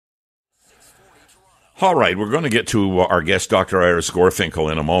All right, we're going to get to our guest, Dr. Iris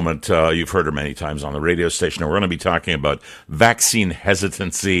Gorfinkel, in a moment. You've heard her many times on the radio station. We're going to be talking about vaccine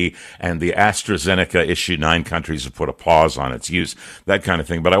hesitancy and the AstraZeneca issue. 9 countries have put a pause on its use, that kind of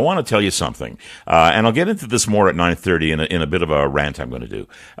thing. But I want to tell you something, and I'll get into this more at 9:30 in a bit of a rant I'm going to do.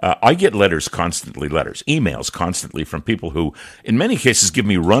 I get emails constantly from people who, in many cases, give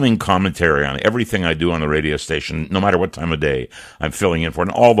me running commentary on everything I do on the radio station, no matter what time of day I'm filling in for,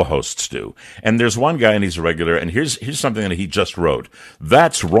 and all the hosts do. And there's one guy, and he's a regular, and here's something that he just wrote.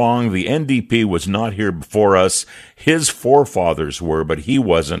 That's wrong. The NDP was not here before us. His forefathers were, but he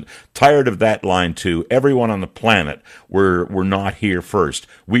wasn't. Tired of that line too. Everyone on the planet were not here first.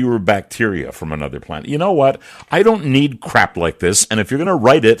 We were bacteria from another planet. You know what? I don't need crap like this, and if you're going to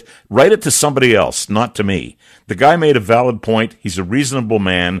write it to somebody else, not to me. The guy made a valid point. He's a reasonable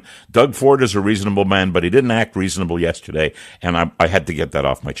man. Doug Ford is a reasonable man, but he didn't act reasonable yesterday, and I had to get that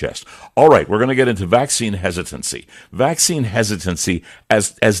off my chest. All right, we're going to get into vaccine hesitancy. Vaccine hesitancy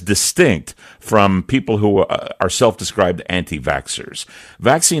as distinct from people who are self-described anti-vaxxers.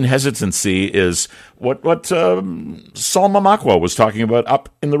 Vaccine hesitancy is what Saul Mamakwa was talking about up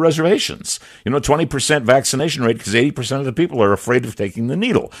in the reservations. 20% vaccination rate because 80% of the people are afraid of taking the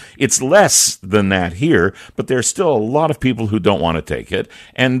needle. It's less than that here, but there's still a lot of people who don't want to take it.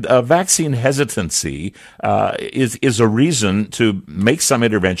 And vaccine hesitancy is a reason to make some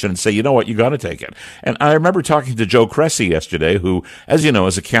intervention and say, you know what, you got to take it. And I remember talking to Joe Cressy yesterday, who, as you know,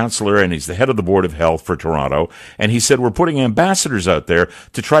 is a counselor and he's the head of the Board of Health for Toronto. And he said, we're putting ambassadors out there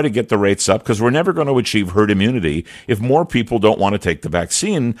to try to get the rates up because we're never going to achieve herd immunity if more people don't want to take the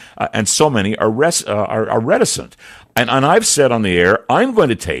vaccine, and so many are reticent. And I've said on the air, I'm going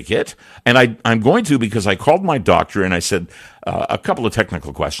to take it, and I'm going to because I called my doctor and I said a couple of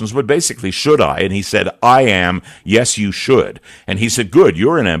technical questions, but basically, should I? And he said, I am. Yes, you should. And he said, good,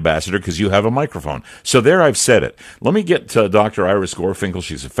 you're an ambassador because you have a microphone. So there I've said it. Let me get to Dr. Iris Gorfinkel.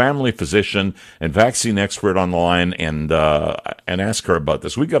 She's a family physician and vaccine expert on the line, and ask her about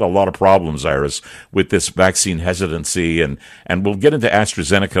this. We've got a lot of problems, Iris, with this vaccine hesitancy, and we'll get into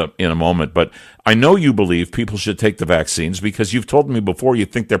AstraZeneca in a moment, but I know you believe people should take the vaccines because you've told me before you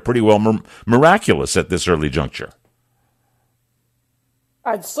think they're pretty well miraculous at this early juncture.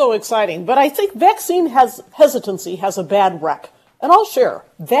 It's so exciting. But I think vaccine hesitancy has a bad rec. And I'll share.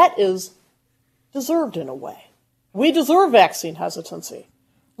 That is deserved in a way. We deserve vaccine hesitancy.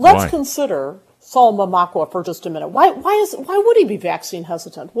 Let's consider Saul Mamakwa for just a minute. Why would he be vaccine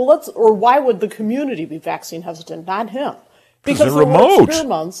hesitant? Or why would the community be vaccine hesitant, not him? Because there were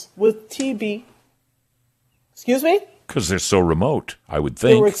experiments with TB. Excuse me? Because they're so remote, I would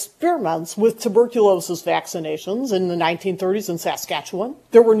think. There were experiments with tuberculosis vaccinations in the 1930s in Saskatchewan.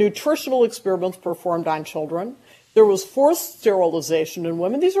 There were nutritional experiments performed on children. There was forced sterilization in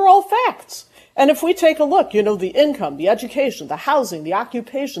women. These are all facts. And if we take a look, the income, the education, the housing, the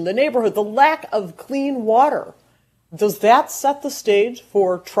occupation, the neighborhood, the lack of clean water, does that set the stage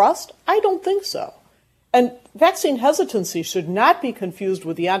for trust? I don't think so. And vaccine hesitancy should not be confused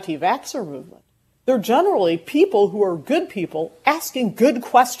with the anti-vaxxer movement. They're generally people who are good people asking good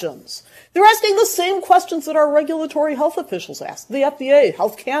questions. They're asking the same questions that our regulatory health officials ask, the FDA,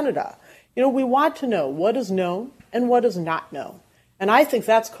 Health Canada. We want to know what is known and what is not known. And I think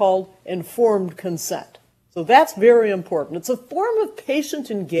that's called informed consent. So that's very important. It's a form of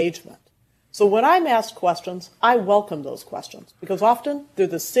patient engagement. So when I'm asked questions, I welcome those questions because often they're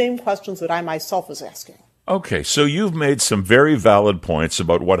the same questions that I myself is asking. Okay, so you've made some very valid points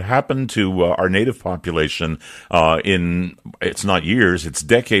about what happened to our native population it's not years, it's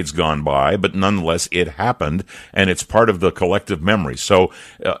decades gone by, but nonetheless it happened, and it's part of the collective memory. So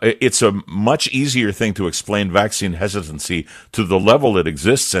it's a much easier thing to explain vaccine hesitancy to the level it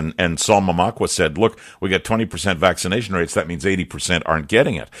exists, and Saul Mamakwa said, look, we got 20% vaccination rates, that means 80% aren't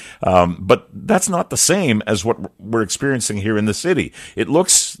getting it. But that's not the same as what we're experiencing here in the city. It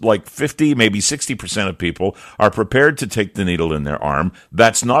looks like 50, maybe 60% of people are prepared to take the needle in their arm.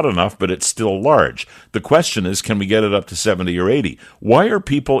 That's not enough, but it's still large. The question is, can we get it up to 70 or 80? Why are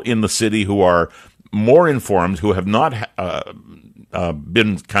people in the city who are more informed, who have not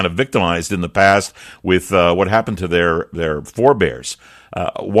been kind of victimized in the past with what happened to their forebears,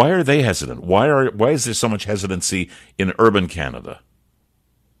 why are they hesitant? Why is there so much hesitancy in urban Canada?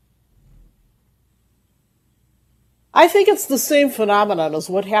 I think it's the same phenomenon as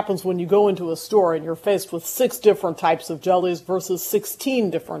what happens when you go into a store and you're faced with 6 different types of jellies versus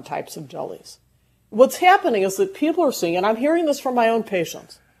 16 different types of jellies. What's happening is that people are seeing, and I'm hearing this from my own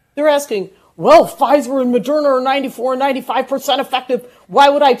patients, they're asking, well, Pfizer and Moderna are 94 and 95% effective. Why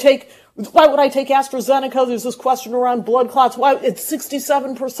would I take AstraZeneca? There's this question around blood clots. Why it's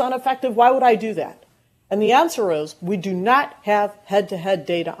 67% effective. Why would I do that? And the answer is we do not have head-to-head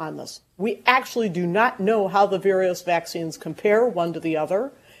data on this. We actually do not know how the various vaccines compare one to the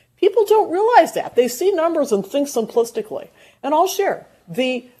other. People don't realize that. They see numbers and think simplistically. And I'll share.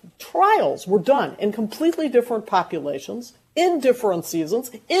 The trials were done in completely different populations, in different seasons,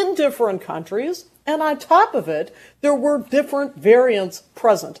 in different countries, and on top of it, there were different variants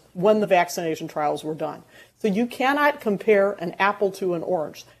present when the vaccination trials were done. So you cannot compare an apple to an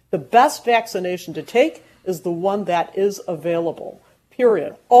orange. The best vaccination to take is the one that is available,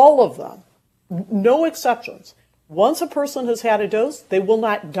 period. All of them, no exceptions. Once a person has had a dose, they will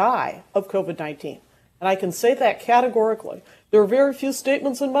not die of COVID-19. And I can say that categorically. There are very few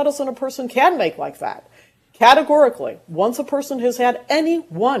statements in medicine a person can make like that. Categorically, once a person has had any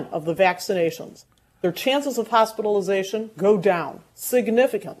one of the vaccinations, their chances of hospitalization go down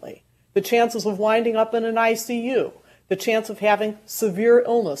significantly. The chances of winding up in an ICU, the chance of having severe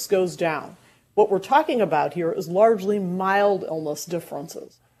illness goes down. What we're talking about here is largely mild illness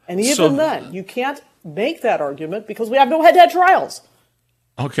differences. And even then, you can't make that argument because we have no head-to-head trials.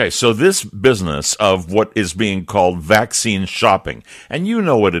 Okay, so this business of what is being called vaccine shopping, and you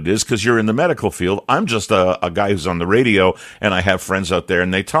know what it is because you're in the medical field. I'm just a guy who's on the radio, and I have friends out there,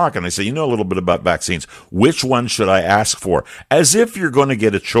 and they talk, and they say, you know a little bit about vaccines. Which one should I ask for? As if you're going to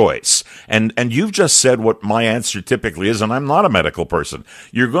get a choice. And you've just said what my answer typically is, and I'm not a medical person.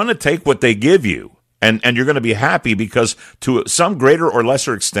 You're going to take what they give you. And you're going to be happy because to some greater or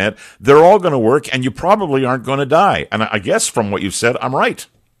lesser extent, they're all going to work and you probably aren't going to die. And I guess from what you've said, I'm right.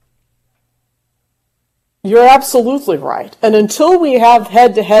 You're absolutely right. And until we have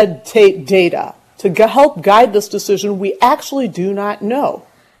head-to-head data to help guide this decision, we actually do not know.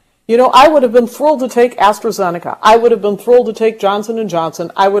 You know, I would have been thrilled to take AstraZeneca. I would have been thrilled to take Johnson &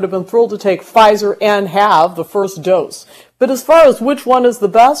 Johnson. I would have been thrilled to take Pfizer and have the first dose. But as far as which one is the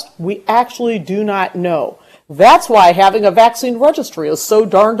best, we actually do not know. That's why having a vaccine registry is so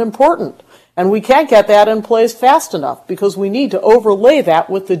darned important. And we can't get that in place fast enough because we need to overlay that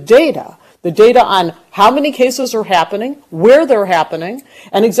with the data on how many cases are happening, where they're happening,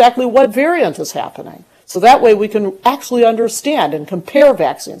 and exactly what variant is happening. So that way we can actually understand and compare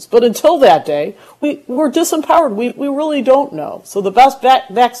vaccines. But until that day, we're disempowered. We really don't know. So the best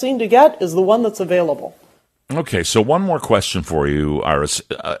vaccine to get is the one that's available. Okay, so one more question for you, Iris,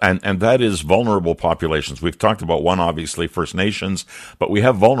 and that is vulnerable populations. We've talked about one, obviously, First Nations, but we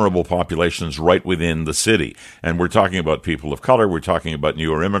have vulnerable populations right within the city. And we're talking about people of color. We're talking about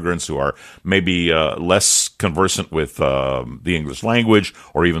newer immigrants who are maybe less conversant with the English language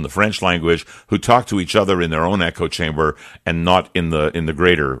or even the French language, who talk to each other in their own echo chamber and not in the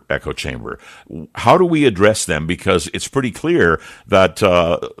greater echo chamber. How do we address them? Because it's pretty clear that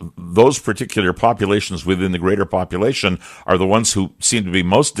those particular populations within the greater population are the ones who seem to be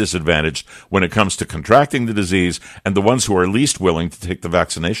most disadvantaged when it comes to contracting the disease and the ones who are least willing to take the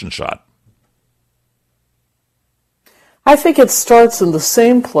vaccination shot. I think it starts in the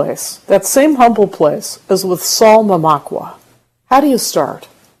same place, that same humble place, as with Saul Mamakwa. How do you start?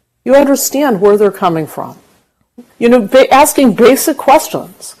 You understand where they're coming from. You know, asking basic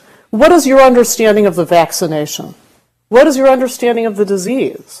questions. What is your understanding of the vaccination? What is your understanding of the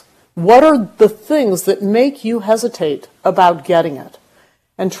disease? What are the things that make you hesitate about getting it?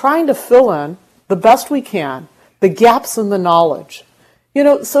 And trying to fill in, the best we can, the gaps in the knowledge. You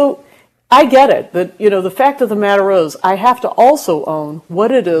know, so I get it, that, you know, the fact of the matter is I have to also own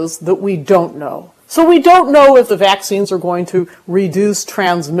what it is that we don't know. So we don't know if the vaccines are going to reduce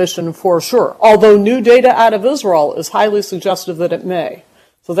transmission for sure, although new data out of Israel is highly suggestive that it may.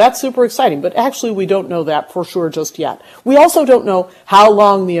 So that's super exciting, but actually we don't know that for sure just yet. We also don't know how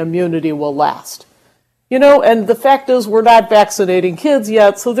long the immunity will last. You know, and the fact is we're not vaccinating kids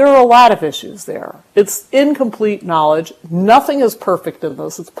yet, so there are a lot of issues there. It's incomplete knowledge. Nothing is perfect in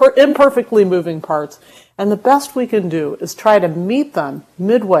this. It's imperfectly moving parts. And the best we can do is try to meet them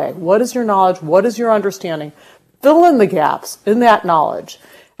midway. What is your knowledge? What is your understanding? Fill in the gaps in that knowledge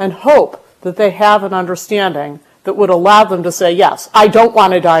and hope that they have an understanding that would allow them to say, yes, I don't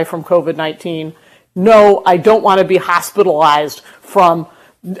want to die from COVID-19. No, I don't want to be hospitalized from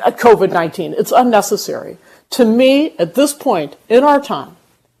COVID-19. It's unnecessary. To me, at this point in our time,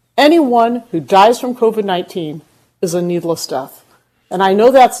 anyone who dies from COVID-19 is a needless death. And I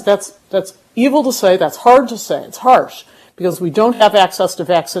know that's evil to say, that's hard to say, it's harsh, because we don't have access to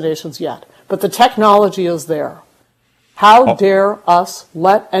vaccinations yet. But the technology is there. How dare us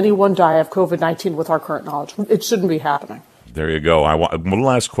let anyone die of COVID-19 with our current knowledge? It shouldn't be happening. There you go. I want one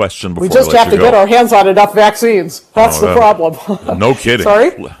last question before We just I let have to you go. get our hands on enough vaccines. That's the problem. No kidding.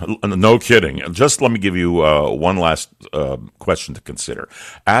 Sorry? No kidding. Just let me give you one last question to consider.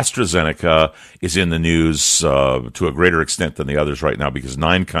 AstraZeneca is in the news to a greater extent than the others right now because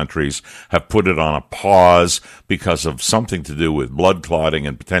 9 countries have put it on a pause because of something to do with blood clotting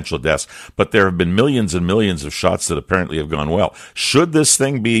and potential deaths. But there have been millions and millions of shots that apparently have gone well. Should this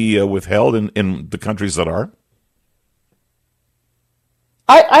thing be withheld in the countries that are?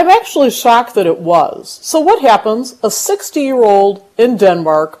 I'm actually shocked that it was. So what happens? A 60-year-old in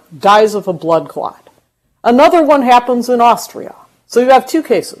Denmark dies of a blood clot. Another one happens in Austria. So you have 2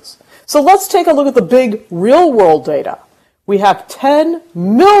 cases. So let's take a look at the big real-world data. We have 10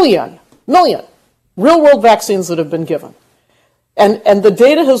 million real-world vaccines that have been given. And the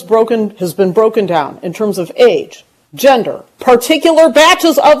data has been broken down in terms of age, gender, particular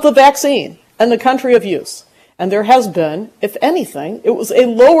batches of the vaccine, and the country of use. And there has been, if anything, it was a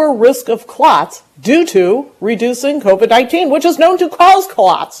lower risk of clots due to reducing COVID-19, which is known to cause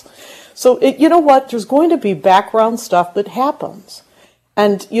clots. So, you know what? There's going to be background stuff that happens.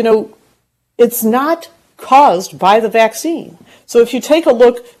 And, it's not caused by the vaccine. So if you take a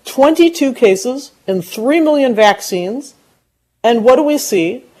look, 22 cases in 3 million vaccines, and what do we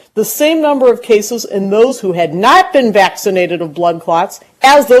see? The same number of cases in those who had not been vaccinated of blood clots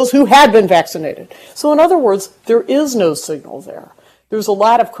as those who had been vaccinated. So in other words, there is no signal there. There's a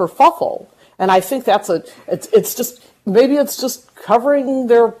lot of kerfuffle, and I think it's just covering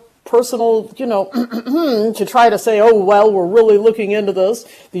their personal, to try to say, oh, well, we're really looking into this.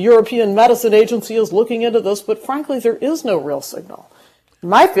 The European Medicine Agency is looking into this, but frankly, there is no real signal.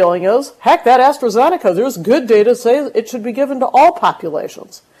 My feeling is, heck, that AstraZeneca, there's good data to say it should be given to all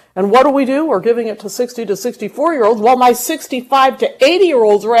populations. And what do? We're giving it to 60 to 64-year-olds, while my 65 to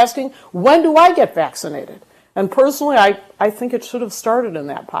 80-year-olds are asking, when do I get vaccinated? And personally, I think it should have started in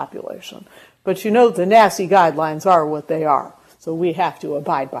that population. But the NACI guidelines are what they are. So we have to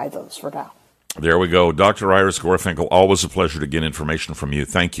abide by those for now. There we go. Dr. Iris Gorfinkel, always a pleasure to get information from you.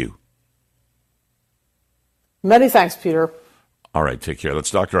 Thank you. Many thanks, Peter. All right, take care.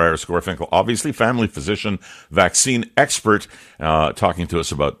 That's Dr. Iris Gorfinkel, obviously family physician, vaccine expert, talking to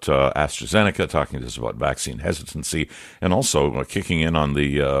us about AstraZeneca, talking to us about vaccine hesitancy, and also kicking in on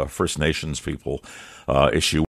the First Nations people issue.